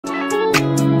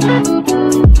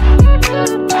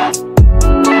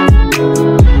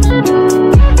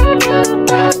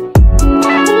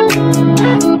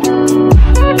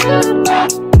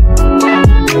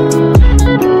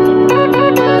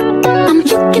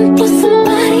Looking for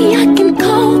somebody I can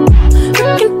call.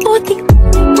 Looking for the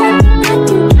only one I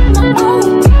can get my own.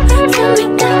 Tell me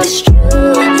that it's true.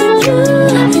 What you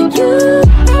wanna do?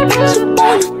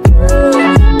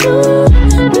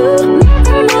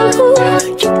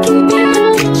 You can be my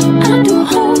teacher, I'll do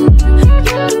home. You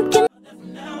can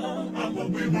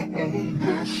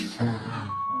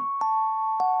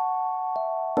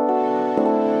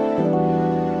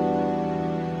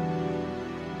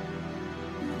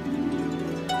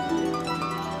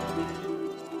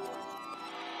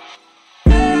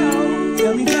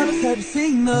Tell me, fellas, have you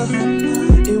seen her?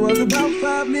 It was about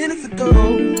 5 minutes ago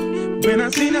when I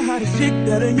seen the hottest chick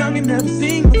that a youngin' never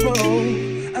seen before.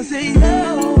 I say,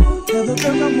 yo, tell the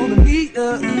girl I wanna meet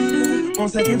her. On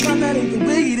second thought, that ain't the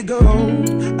way to go.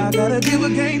 I gotta give her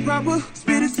game proper,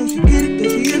 spit it so she get it. There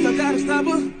she is, I gotta stop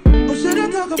her. Or should I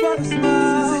talk about a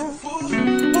smile?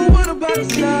 Or what about a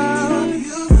style?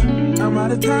 I'm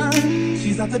out of time,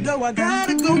 she's out the door, I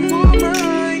gotta go for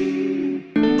mine.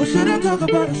 Or should I talk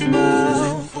about a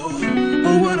smile?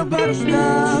 Or what about a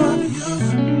style?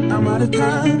 I'm out of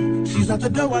time, she's out the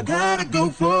door, I gotta go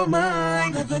for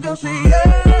mine. Let the girl say,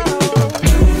 yeah.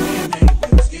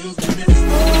 Excuse me, miss.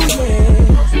 Oh,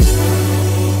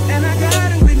 yeah. And I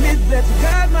gotta admit that you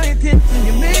got my attention.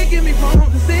 You're making me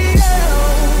want to say, oh.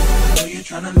 I know you're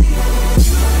trying to leave,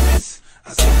 miss. I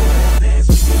said I dance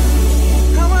with you.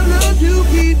 How I love you,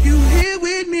 keep you here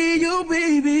with me, yo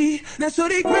baby. Now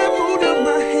shorty, grab hold of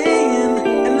my hand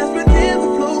and let's pretend the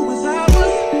flow is ours.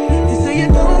 You say you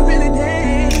don't really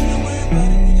dance, don't worry about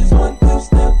it, we just one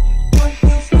step.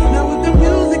 Now with the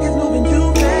music is moving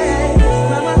too fast,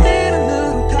 slide my head a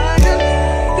little tighter.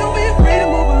 Don't be afraid to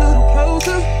move a little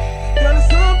closer. Girl, there's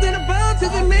something about you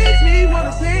that makes me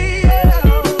wanna say yeah.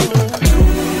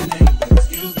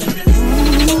 Excuse me, miss.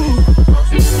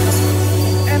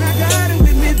 And I gotta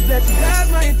admit that you got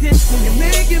my attention. You're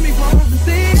making me want to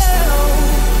say oh.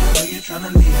 Are you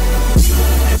tryna leave?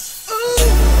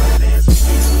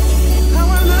 How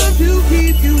I love you,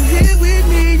 keep you here with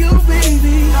me, yo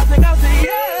baby. I think I'll say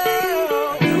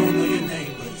yeah. I don't know your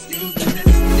name, but excuse me, miss.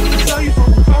 I saw you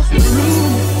from across the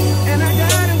room, and I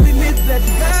gotta admit that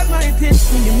you got my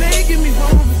attention. You're making me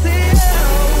want to say oh.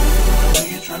 Are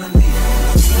you tryna leave?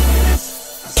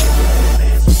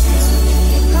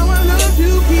 How I love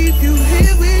you, keep you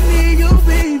here with me, yo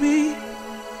baby.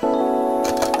 I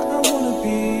wanna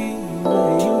be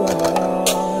where you are.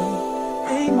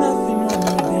 Ain't nothing wrong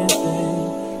with dancing,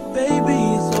 baby.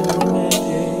 It's so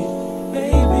romantic,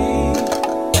 baby.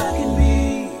 I can be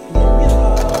in your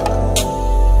heart.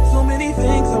 So many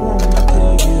things I wanna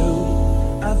tell you.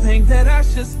 I think that I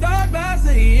should start by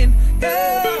saying,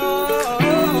 yeah.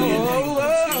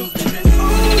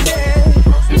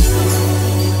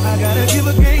 I gotta give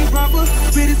her game proper,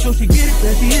 spit it so she get it.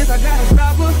 There she is, I gotta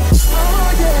stop her.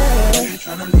 Oh yeah. You're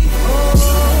tryna leave. Oh,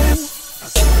 I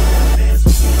saw you dance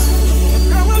with you.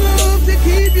 How I love to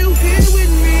keep you here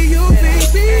with me, yo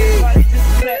baby. Just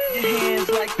clap your hands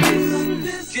like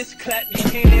this. Just clap your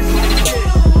hands like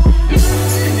this.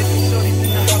 And if you shorty's in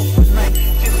the house tonight,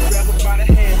 just grab her by the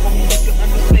hand. Homie, you can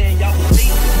understand y'all will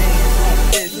leave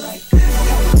hands like this.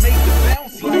 Y'all will make it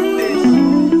bounce like this.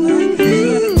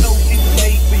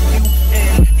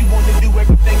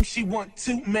 She want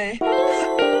to, man.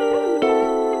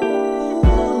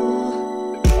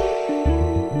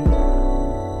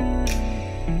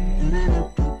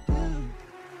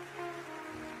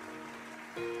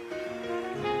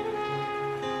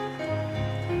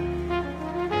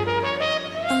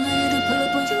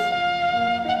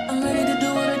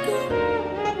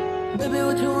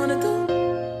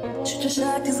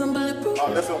 Oh,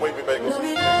 listen, wait me, baby.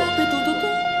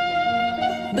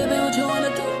 Baby, what you wanna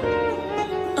do?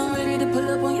 I'm ready to pull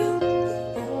up on you.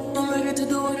 I'm ready to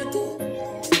do what I do.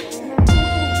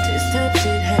 This type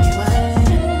shit have you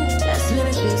wildin'. Last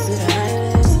minute shit to the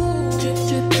highlights. Drip,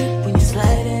 drip, drip when you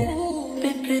sliding.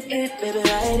 Flip, flip, flip, baby,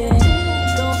 ride it.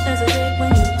 Don't hesitate when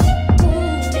you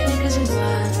get it, cause you know I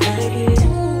like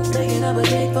it. Taking up a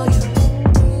date for you.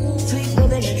 Sweet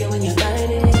baby, nigga, when you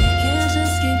bite it. Can't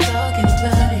just keep talking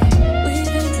about it. We've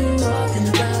been too talking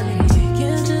about it.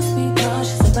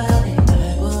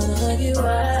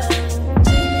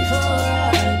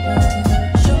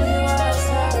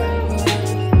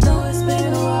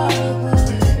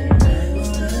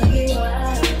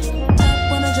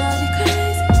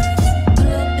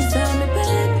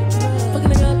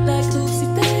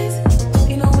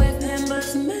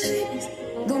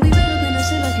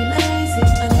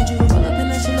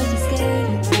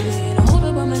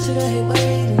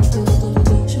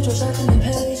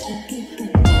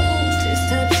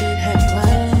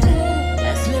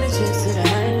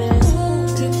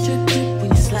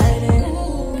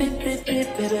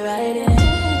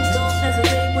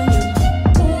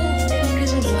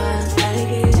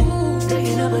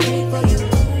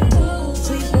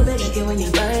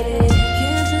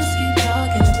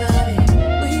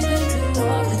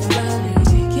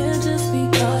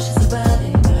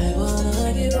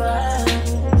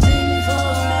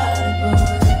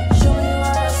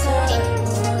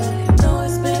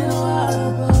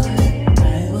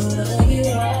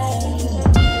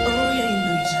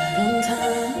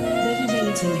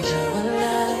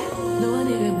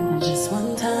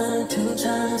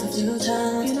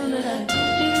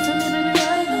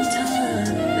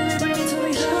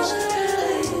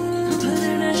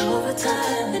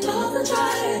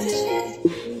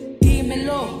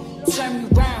 turn me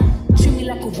round, treat me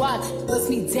like a rock, bust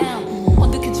me down. On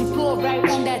the kitchen floor, right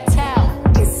on that towel.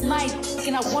 It's my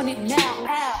and I want it now.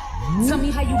 Ow. Tell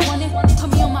me how you want it.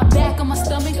 Put me on my back, on my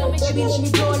stomach. Baby, let me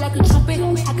blow it like a trumpet.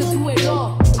 I could do it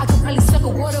all. I could probably suck a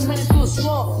watermelon through a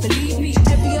straw. Believe me,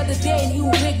 every other day, new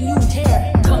wig, new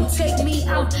hair. Come take me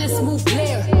out this smooth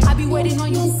glare. I be waiting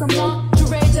on you some long.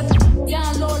 Dread up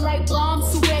down low like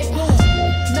bombs to red boom.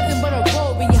 Nothing but a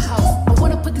robe in your house. I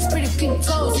wanna put these pretty pink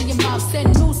toes in your mouth.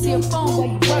 Send news to your phone while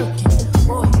you working.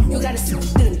 Boy, you gotta see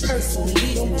it in person.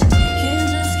 Believe me. Can't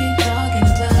just keep talking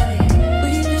about it. We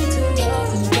need to talk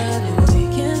about it. We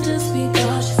can't just be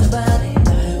cautious about it. I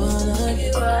wanna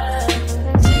get right.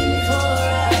 Take me for a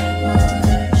ride, boy.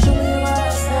 Show me your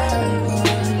outside, boy.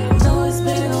 Know it's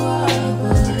been a while,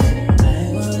 boy. I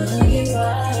wanna get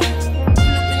right.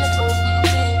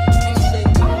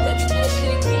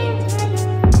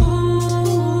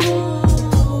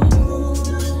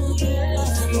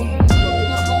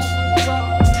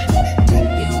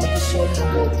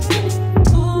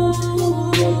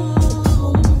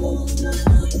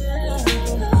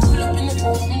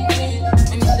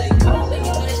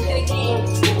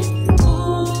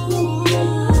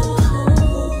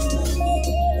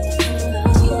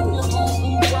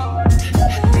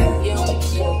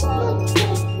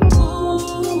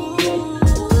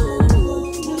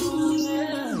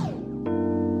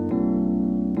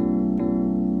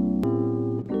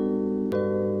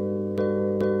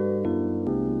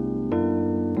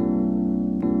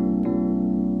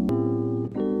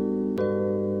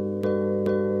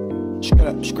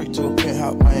 Straight to a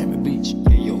penthouse, Miami Beach.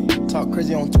 Hey, yo, talk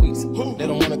crazy on tweets. They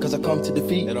don't want it cause I come to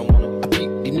defeat. They don't want it. I peep,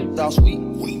 these niggas all sweet.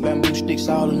 Bamboo sticks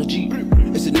all in the Jeep.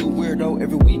 It's a new weirdo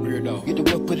every week. Get the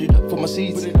work, put it up for my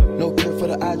seeds. No care for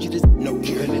the IG, just no.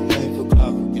 Do anything for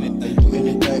clout. They do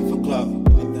anything for clout.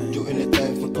 Do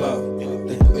anything for clout.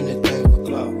 They do anything for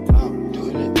clout. Do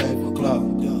anything for clout.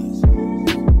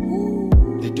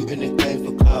 They do anything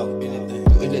for clout.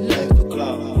 Do anything for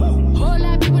clout. Whole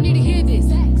lot of people need to hear this.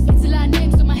 It's a lot of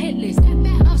names on my hit list.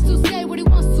 I'm still say what he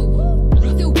wants to.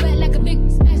 Still wet like a big.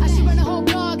 I should run a whole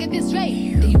blog at this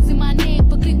rate. They using my name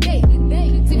for clickbait.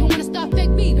 They don't wanna start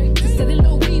fake beef. Just selling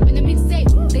low beef in the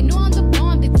mixtape. They know I'm the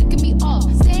bomb. They ticking me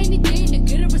off. Say anything to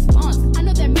get a response. I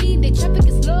know that mean they traffic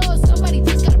is slow. Somebody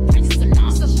just gotta practice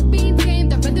along. So she being tame.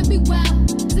 They'd rather be wild.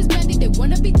 This bandit they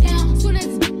wanna be down. Soon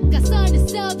as got something to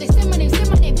sell, they say my name,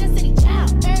 Destiny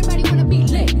Child. Everybody wanna be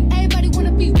lit. Everybody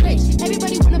wanna be rich.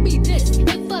 Everybody wanna be this.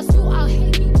 If us, you all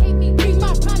hate me. Bring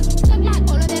my problems.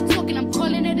 All of that talking, I'm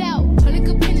calling it out. Public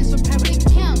opinions from private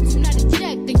accounts. You're not a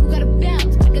check, then you gotta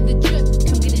bounce. I got the drip,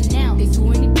 come get it now. They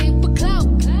do anything for clout.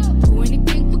 Do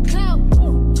anything for clout.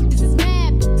 This is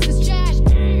mad, this is trash.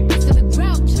 This is the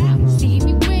grouch. See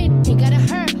me win, they gotta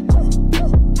hurt.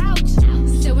 Ouch.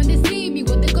 So when they see me,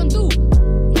 what they gon' do?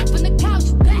 Up on the couch,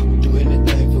 back. Do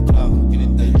anything for clout. Do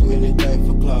anything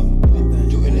for clout.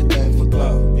 Do anything for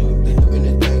clout. They do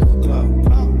anything for clout.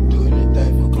 Do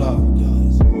anything for clout.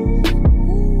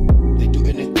 They do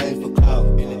anything for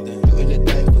clout. Do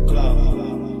anything for clout.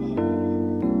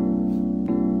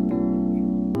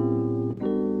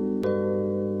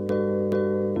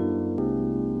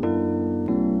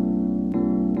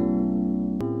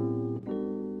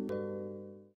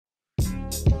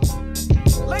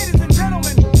 Ladies and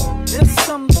gentlemen, there's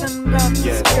something about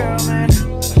this girl, man.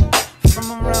 From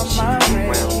around my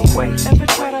way. Ever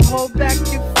try to hold back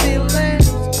your feelings,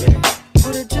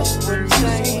 but it just wouldn't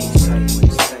say.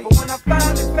 But when I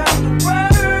finally found the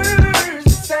words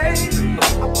to say,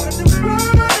 I wanted to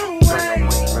run away.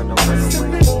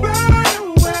 Simply run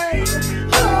away.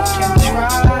 Can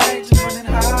try to run and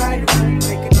hide,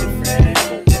 make a difference.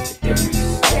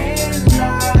 Can't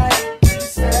lie to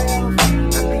yourself.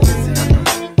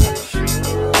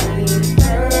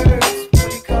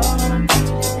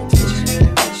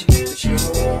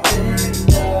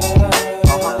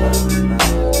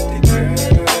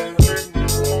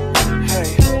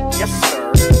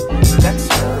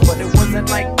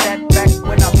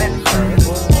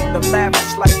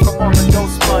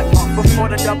 Before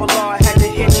the double R, I had to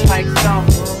hitchhike some.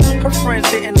 Her friends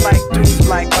didn't like dudes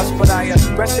like us, but I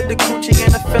arrested the coochie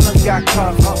and the feelings got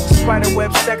caught up.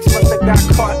 Spiderweb sex must have got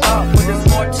caught up, but there's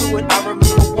more to it. I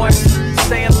remember once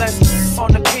saying let's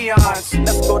on the peons.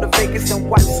 Let's go to Vegas and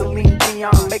watch Celine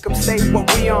Dion. Make them say what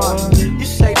we on. You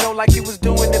say no like you was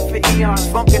doing it for eons.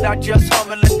 Funk it out, just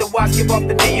hum and let the watch give off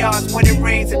the neons. When it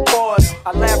rains, it pours.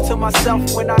 I laugh to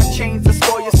myself when I changed the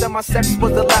score. You said my sex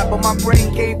was a lot, but my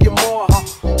brain gave you more.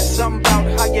 Something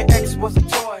about how your ex was a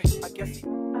toy. I guess he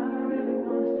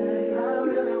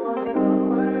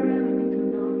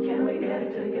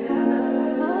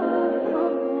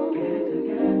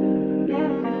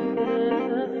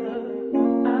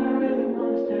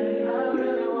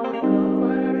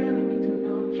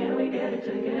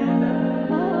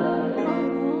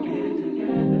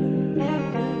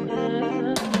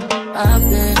I've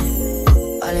been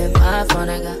all in my phone,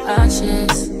 I got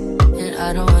options. And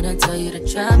I don't wanna tell you to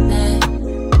drop it,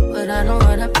 but I don't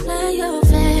wanna play your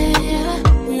fair.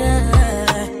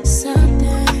 Yeah,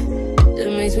 something that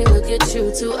makes me look at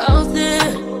you too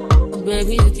often. But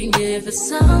baby, you can give it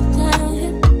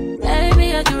something.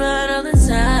 Baby, I can run all the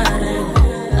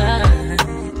time.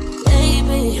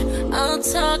 Baby, I'm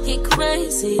talking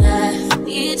crazy. I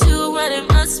need you running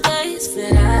my space,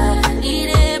 but I need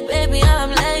it, baby. I'm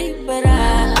late, but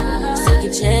I still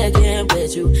can check in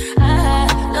with you. I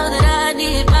know that I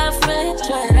need my friends,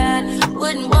 but I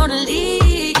wouldn't wanna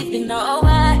leave. You know,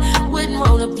 I wouldn't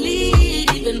wanna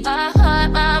bleed. Even my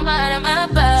heart, my mind, and my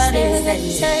body.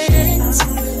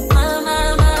 My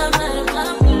mind, my mind, and my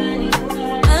body.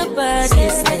 My body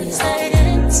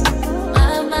says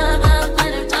my mind, my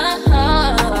mind, and my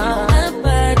heart. My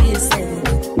body says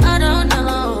I don't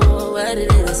know what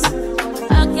it is.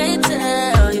 I can't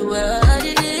tell you what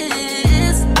it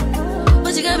is,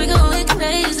 but you got me going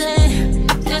crazy.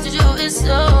 Just you is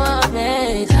so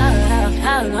amazing.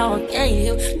 How long can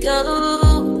you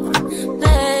go,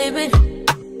 baby?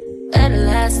 At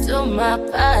last, till my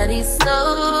body's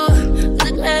so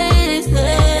crazy.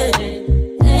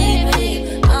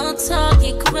 Baby, I'm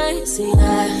talking crazy. I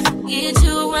need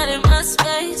you running my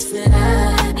space, but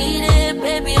I need it,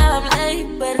 baby. I'm late,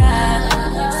 but I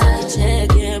still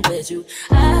check in with you.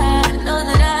 I know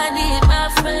that I need my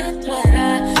friends, but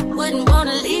I wouldn't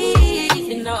wanna leave.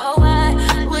 You know,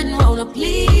 I wouldn't wanna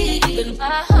bleed. Even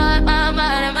my heart, my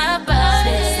mind, and my body.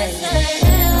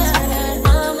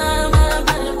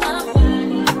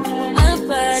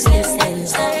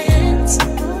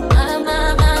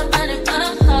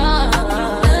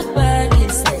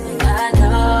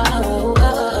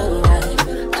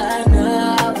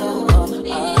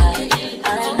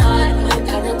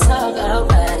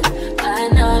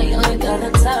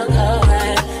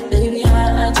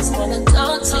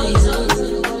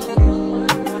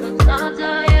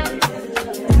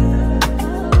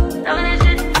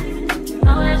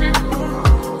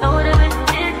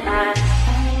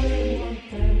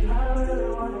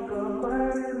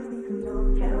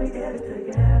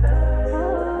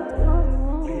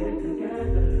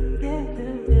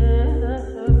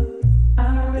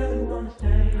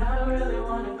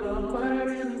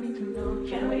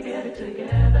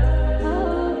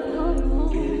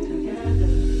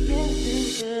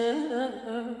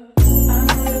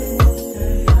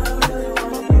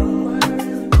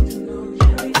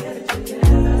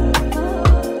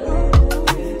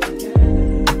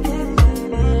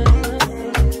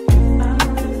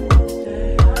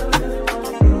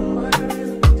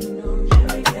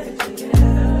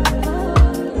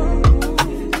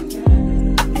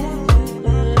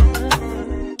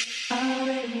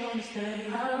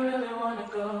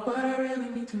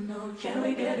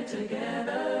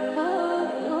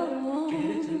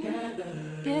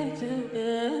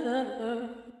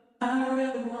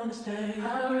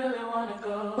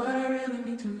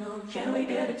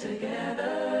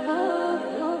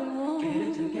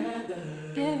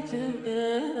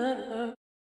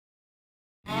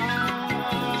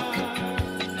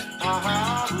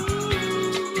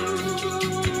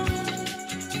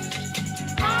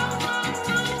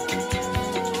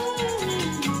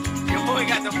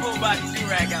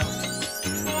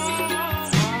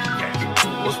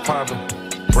 What's poppin'?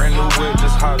 Brand new whip,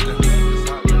 just hopped in.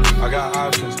 I got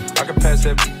options, I can pass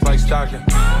that like stocking.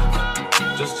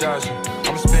 Just joshing,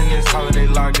 I'm spending this holiday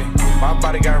locking. My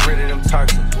body got rid of them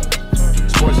toxins.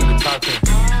 Sports in the top 10.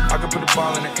 I can put the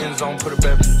ball in the end zone, put a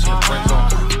bad bitch in the friend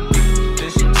zone.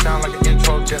 This shit sound like an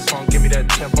intro jet song, give me that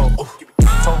tempo.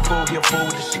 So cool, he a fool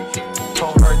with this shit.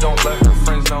 Told her don't let her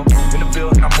friends know. In the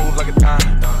building, I move like a dime.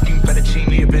 Eating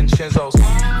fettuccine or Vincenzo's.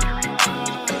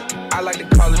 I like to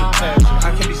call it a passion.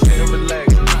 I can't be sitting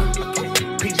relaxing.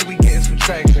 PG, we getting some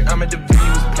traction. I'm at the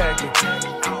views packing.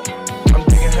 I'm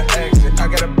digging her accent. I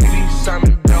got a baby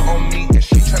Simon belt on me, and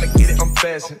she tryna get it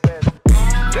unfastened.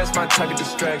 That's my type of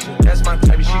distraction. That's my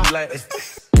type of she Latin.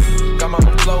 Got my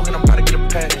own flow and I'm about to get a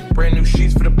patent. Brand new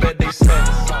sheets for the bed they set.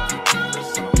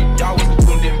 Y'all wasn't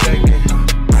tuned in back then.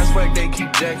 I swear they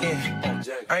keep jacking.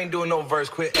 I ain't doing no verse,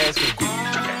 quit asking.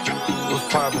 What's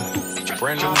poppin'?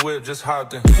 Brand new whip, just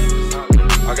hopped in.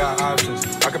 I got options,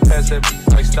 I can pass that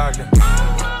like stocking.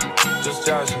 Just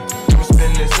joshing, I'm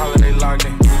spending this holiday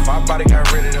locking. My body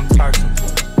got rid of them toxins.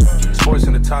 Sports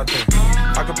in the top 10.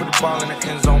 I can put the ball in the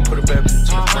end zone, put a bad bitch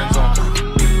in the friend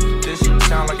zone. This shit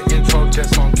sound like an intro jet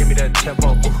song, give me that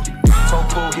tempo. So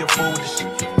cool, he a fool with this shit.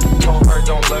 Told her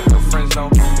don't let her friends know.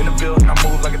 In the building, I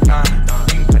move like a dime.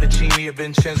 Eating fettuccine or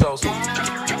Vincenzo's.